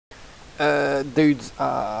Dudes,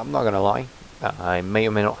 I'm not gonna lie, I may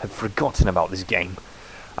or may not have forgotten about this game.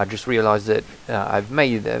 I just realized that I've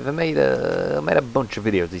made a bunch of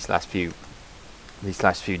videos these last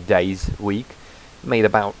few days, week. Made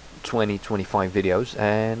about 20-25 videos,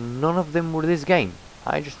 and none of them were this game.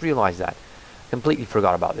 I just realized that. Completely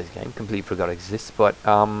forgot about this game. Completely forgot it exists. But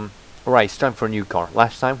right, it's time for a new car.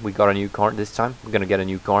 Last time we got a new car. This time we're gonna get a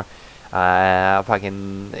new car.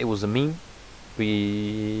 It was a meme.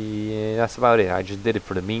 That's about it. I just did it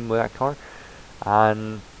for the meme with that car,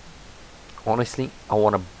 and honestly, I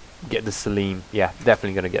want to get the Celine. Yeah,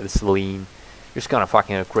 definitely gonna get the Celine. Just kind of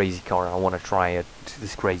fucking a crazy car. I want to try it.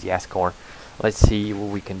 This crazy ass car. Let's see what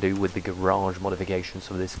we can do with the garage modifications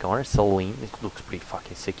of this car. Celine. It looks pretty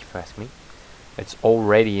fucking sick if you ask me. It's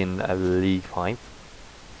already in League 5.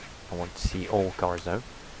 I want to see all cars though.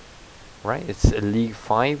 Right, it's a League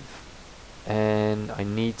 5, and I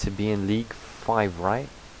need to be in League 5, right?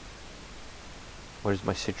 Where's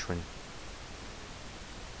my Citroen?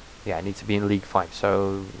 Yeah, I need to be in League 5,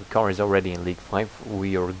 so the car is already in League 5.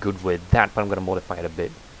 We are good with that, but I'm gonna modify it a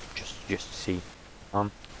bit, just to see.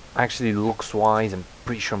 Actually, looks wise, I'm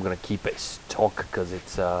pretty sure I'm gonna keep it stock because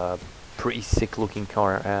it's a pretty sick looking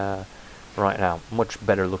car right now. Much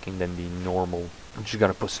better looking than the normal. I'm just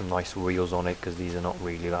gonna put some nice wheels on it because these are not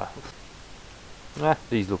really that.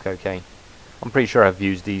 These look okay. I'm pretty sure I've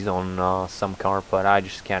used these on some car, but I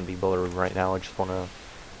just can't be bothered right now. I just wanna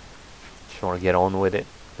get on with it.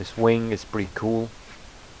 This wing is pretty cool.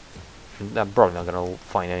 I'm probably not gonna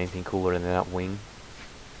find anything cooler than that wing.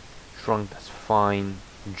 Shrunk, that's fine.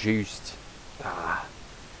 Juiced.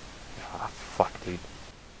 Fuck, dude.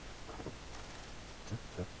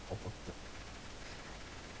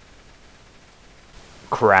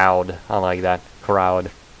 Crowd. I like that.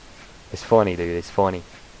 Crowd. It's funny, dude. It's funny.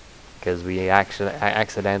 Because we actually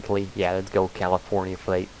accidentally, yeah, let's go California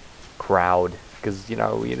plate. Crowd. Because, you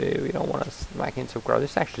know, we don't want to smack into a crowd.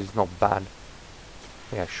 This actually is not bad.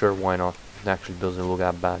 Yeah, sure, why not? It actually doesn't look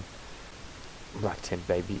that bad. Black tint,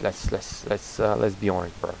 baby. Let's be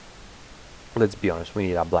honest, bro. Let's be honest. We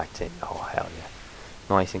need that black tint. Oh hell yeah,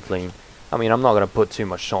 nice and clean. I mean, I'm not gonna put too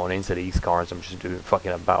much on into these cars. I'm just doing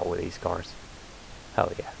fucking about with these cars.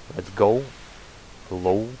 Hell yeah. Let's go.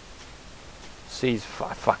 Low. Seas.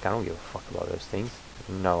 Fuck. I don't give a fuck about those things.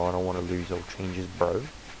 No, I don't want to lose all changes, bro.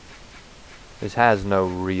 This has no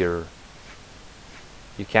rear.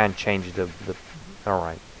 You can't change the. All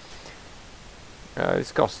right.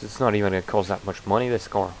 It's not even gonna cost that much money. This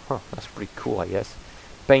car, that's pretty cool, I guess.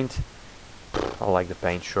 Paint, I like the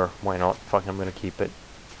paint. Sure, why not? Fuck, I'm gonna keep it.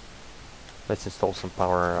 Let's install some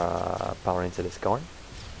power into this car.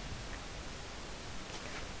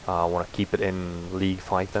 I want to keep it in League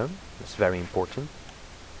 5 though. It's very important.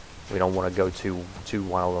 We don't want to go too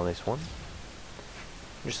wild on this one.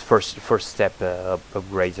 Just first step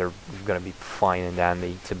upgrades are gonna be fine and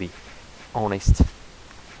dandy, to be honest.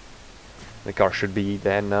 The car should be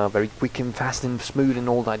then very quick and fast and smooth and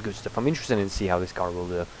all that good stuff. I'm interested in see how this car will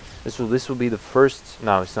do. This will be the first.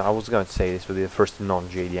 No, it's not. I was going to say this will be the first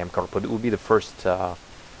non-JDM car, but it will be the first This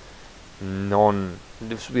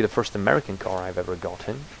will be the first American car I've ever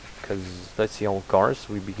gotten. Because let's see all cars.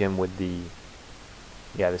 We begin with the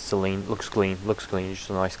Celine. Looks clean. Just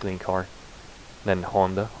a nice clean car. Then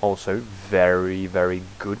Honda, also very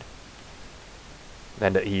good.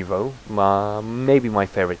 And the Evo, maybe my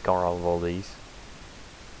favorite car out of all these.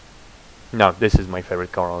 No, this is my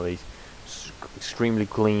favorite car out of these. Extremely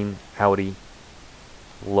clean, Audi,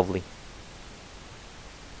 lovely.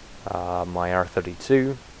 My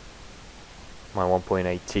R32, my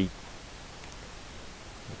 1.8T,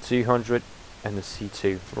 the 200, and the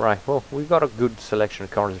C2. Right, well, we've got a good selection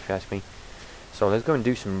of cars if you ask me. So let's go and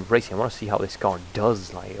do some racing. I want to see how this car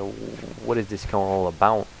does. Like, what is this car all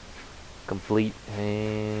about? Complete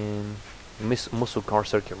and muscle car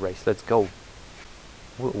circuit race. Let's go.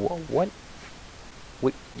 What?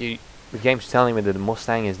 The game's telling me that the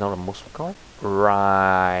Mustang is not a muscle car?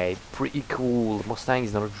 Right. Pretty cool. The Mustang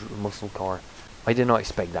is not a muscle car. I did not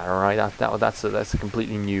expect that. All right. That's a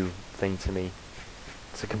completely new thing to me.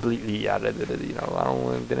 It's a completely you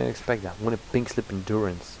know, didn't expect that. Want a pink slip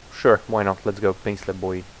endurance? Sure. Why not? Let's go pink slip,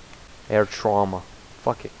 boy. Air trauma.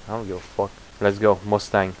 Fuck it. I don't give a fuck. Let's go,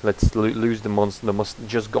 Mustang. Let's lose the monster.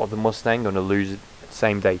 Just got the Mustang, gonna lose it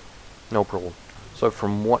same day. No problem. So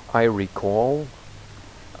from what I recall,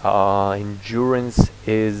 endurance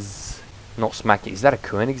is not smacky. Is that a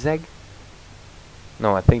Koenigsegg?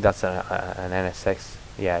 No, I think that's an NSX.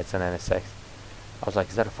 Yeah, it's an NSX. I was like,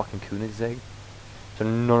 is that a fucking Koenigsegg? So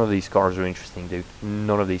none of these cars are interesting, dude.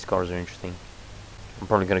 None of these cars are interesting. I'm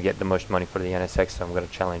probably gonna get the most money for the NSX, so I'm gonna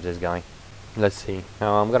challenge this guy. Let's see.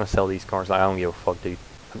 Now I'm gonna sell these cars. I don't give a fuck, dude.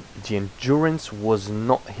 The endurance was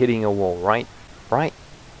not hitting a wall, right? Right?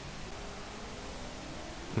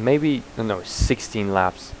 Maybe, no, 16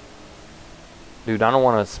 laps. Dude, I don't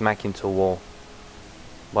want to smack into a wall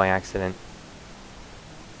by accident.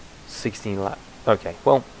 16 laps. Okay,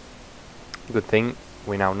 well, good thing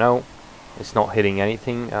we now know it's not hitting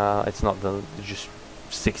anything. It's not just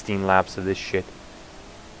 16 laps of this shit.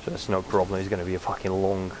 So that's no problem. It's gonna be a fucking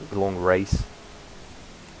long race.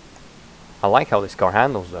 I like how this car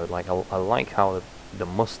handles though. Like I like how the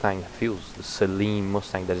Mustang feels. The Celine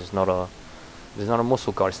Mustang. That is not a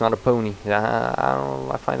muscle car. It's not a pony.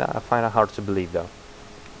 I find that hard to believe though.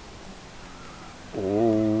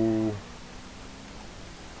 Oh,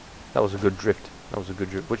 that was a good drift. That was a good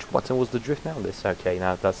drift. Which button was the drift now? This. Okay,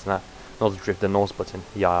 now that's not the drift. The nose button.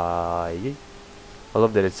 Yeah. I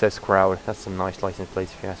love that it says crowd. That's some nice license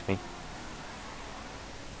plates if you ask me.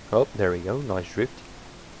 Oh, there we go. Nice drift.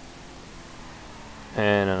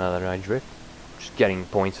 And another nice drift. Just getting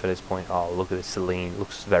points for this point. Oh, look at this Celine.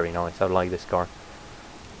 Looks very nice. I like this car.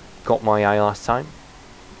 Got my eye last time.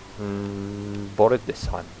 Bought it this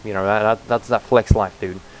time. You know, that's that flex life,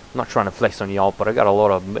 dude. I'm not trying to flex on y'all, but I got a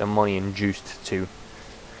lot of money induced too.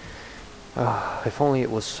 If only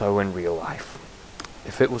it was so in real life.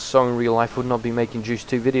 If it was so in real life, I would not be making Juice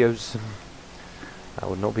 2 videos. I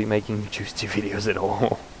would not be making Juice 2 videos at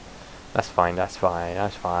all. That's fine, that's fine,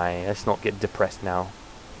 that's fine. Let's not get depressed now.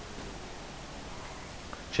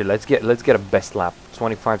 Shit, let's get a best lap.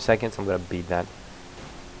 25 seconds, I'm gonna beat that.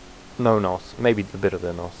 No nos. Maybe a bit of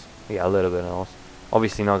the nos. Yeah, a little bit of nos.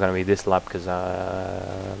 Obviously not gonna be this lap because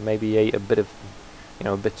maybe a bit of, you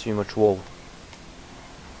know, a bit too much wall.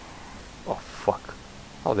 Oh fuck.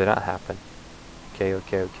 How did that happen?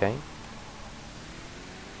 Okay.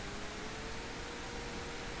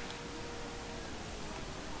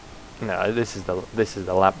 No, this is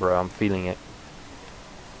the lap, bro. I'm feeling it.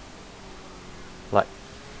 Like,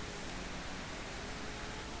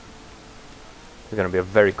 it's gonna be a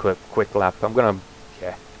very quick lap.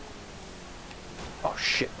 Yeah. Oh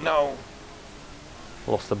shit, no.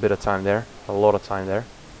 Lost a bit of time there. A lot of time there.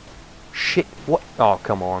 Shit, what? Oh,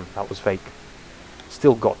 come on. That was fake.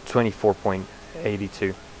 Still got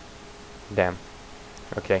 24.82. Damn.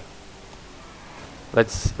 Okay.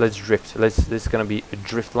 Let's drift. This is gonna be a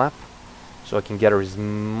drift lap, so I can get her as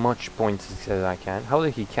much points as I can. How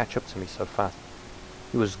did he catch up to me so fast?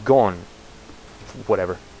 He was gone.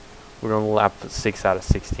 Whatever. We're on lap 6 out of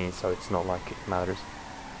 16, so it's not like it matters.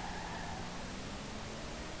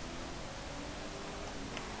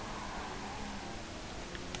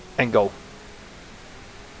 And go.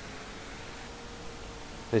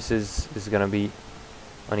 This is gonna be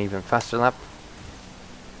an even faster lap.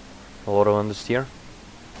 A lot of understeer.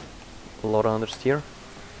 A lot of understeer.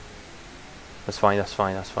 That's fine. That's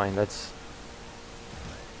fine. That's fine. Let's.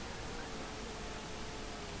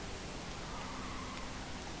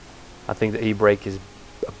 I think the e-brake is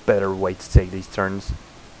a better way to take these turns.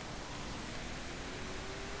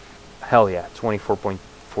 Hell yeah,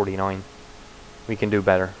 24.49. We can do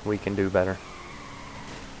better. We can do better.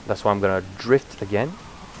 That's why I'm gonna drift again.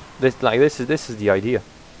 This is the idea.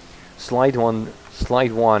 Slide one,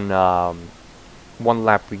 one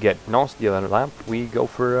lap we get NOS, the other lap we go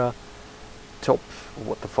for top.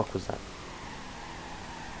 What the fuck was that?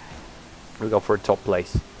 We go for a top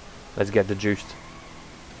place. Let's get the juiced.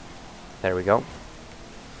 There we go.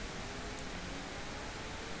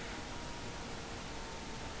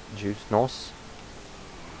 Juice NOS.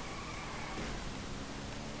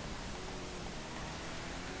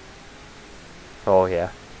 Oh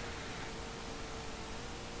yeah.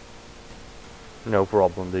 No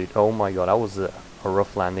problem, dude. Oh my god, that was a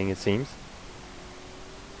rough landing, it seems.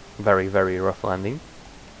 Very, very rough landing.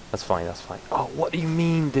 That's fine, that's fine. Oh, what do you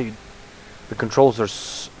mean, dude? The controls are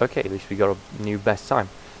okay, at least we got a new best time.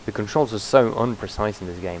 The controls are so unprecise in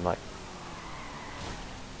this game, like.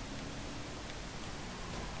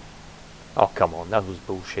 Oh, come on, that was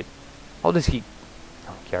bullshit. How does he... I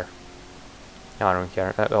don't care. I don't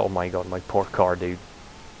care. Oh my god, my poor car, dude.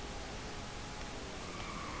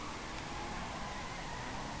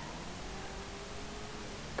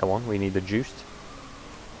 Come on, we need the juiced.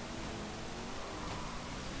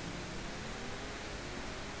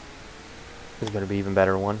 This is gonna be even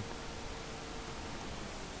better one.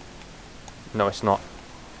 No, it's not.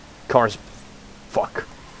 Car's... Fuck.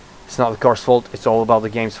 It's not the car's fault, it's all about the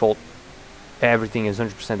game's fault. Everything is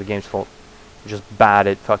 100% the game's fault. Just bad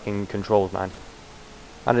at fucking controls, man.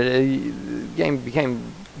 And the game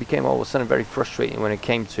became all of a sudden very frustrating when it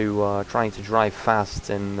came to trying to drive fast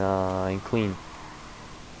and clean.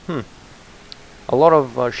 A lot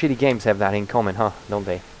of shitty games have that in common, huh? Don't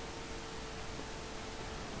they?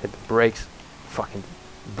 Hit the brakes. Fucking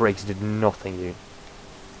brakes did nothing, dude.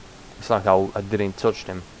 It's like I didn't touch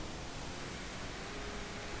them.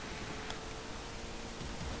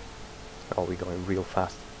 Oh, we're going real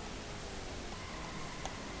fast.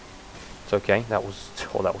 It's okay. That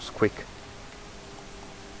was quick.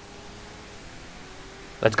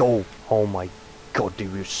 Let's go. Oh my god,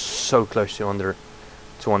 dude, we're so close to under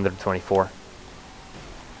 224.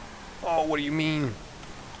 Oh, what do you mean?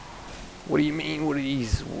 What do you mean? What are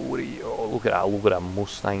these? Oh, look at that! Look at that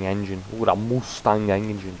Mustang engine! Look at that Mustang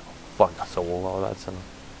engine! Oh, fuck, that's so low. That's an.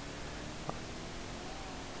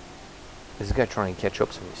 Is this guy trying to catch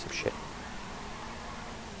up to me? Some shit.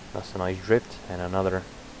 That's a nice drift and another.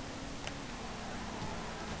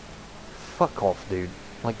 Fuck off, dude!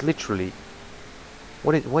 Like literally.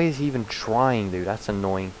 Why is he even trying, dude? That's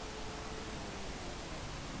annoying.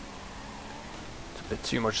 It's a bit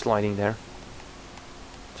too much sliding there.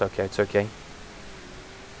 It's okay, it's okay.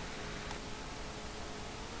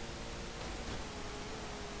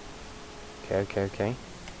 Okay.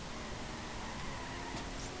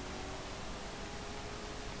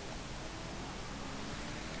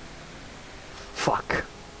 Fuck.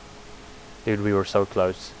 Dude, we were so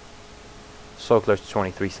close. So close to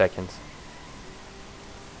 23 seconds.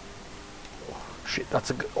 Oh, shit, that's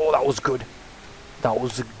a good... Oh, that was good. That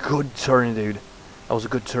was a good turn, dude. That was a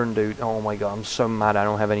good turn, dude. Oh my god, I'm so mad I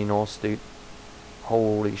don't have any NOS, dude.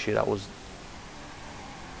 Holy shit, that was...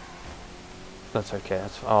 That's okay,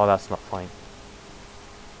 that's not fine.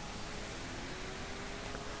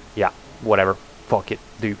 Yeah, whatever. Fuck it,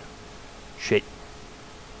 dude. Shit.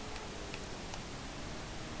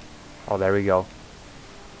 Oh, there we go.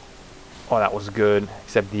 Oh, that was good,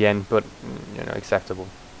 except the end, but, you know, acceptable.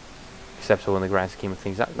 Acceptable in the grand scheme of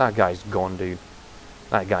things. That guy's gone, dude.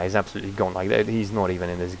 That guy is absolutely gone. Like, he's not even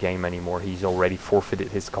in this game anymore. He's already forfeited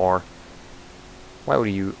his car. Why would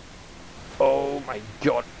you... Oh my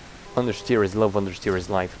god. Understeer is love, understeer is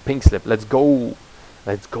life. Pink slip, let's go.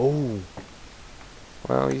 Let's go.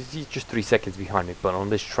 Well, he's just 3 seconds behind me, but on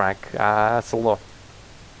this track, that's a lot.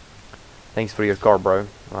 Thanks for your car, bro.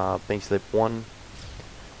 Pink slip 1.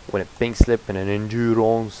 Win a pink slip in an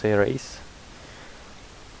endurance race.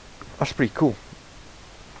 That's pretty cool.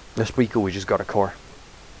 That's pretty cool, we just got a car.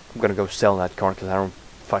 I'm gonna go sell that car because I don't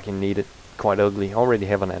fucking need it. Quite ugly. I already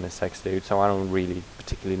have an NSX, dude, so I don't really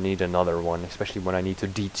particularly need another one, especially when I need to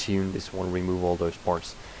detune this one, remove all those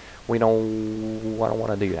parts. I don't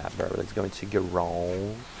want to do that, bro. Let's go into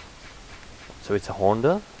garage. So it's a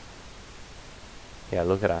Honda? Yeah,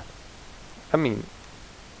 look at that. I mean,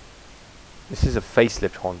 this is a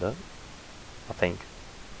facelift Honda, I think.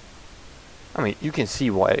 I mean, you can see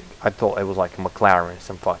why I thought it was like a McLaren,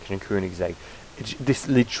 some fucking Koenigsegg. This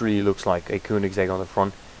literally looks like a Koenigsegg on the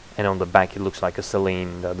front, and on the back it looks like a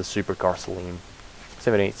Celine, the supercar Celine.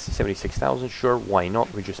 76,000, sure, why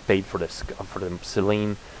not? We just paid for this for the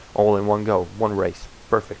Celine all in one go, one race.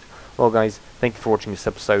 Perfect. Well, guys, thank you for watching this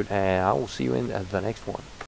episode, and I will see you in the next one.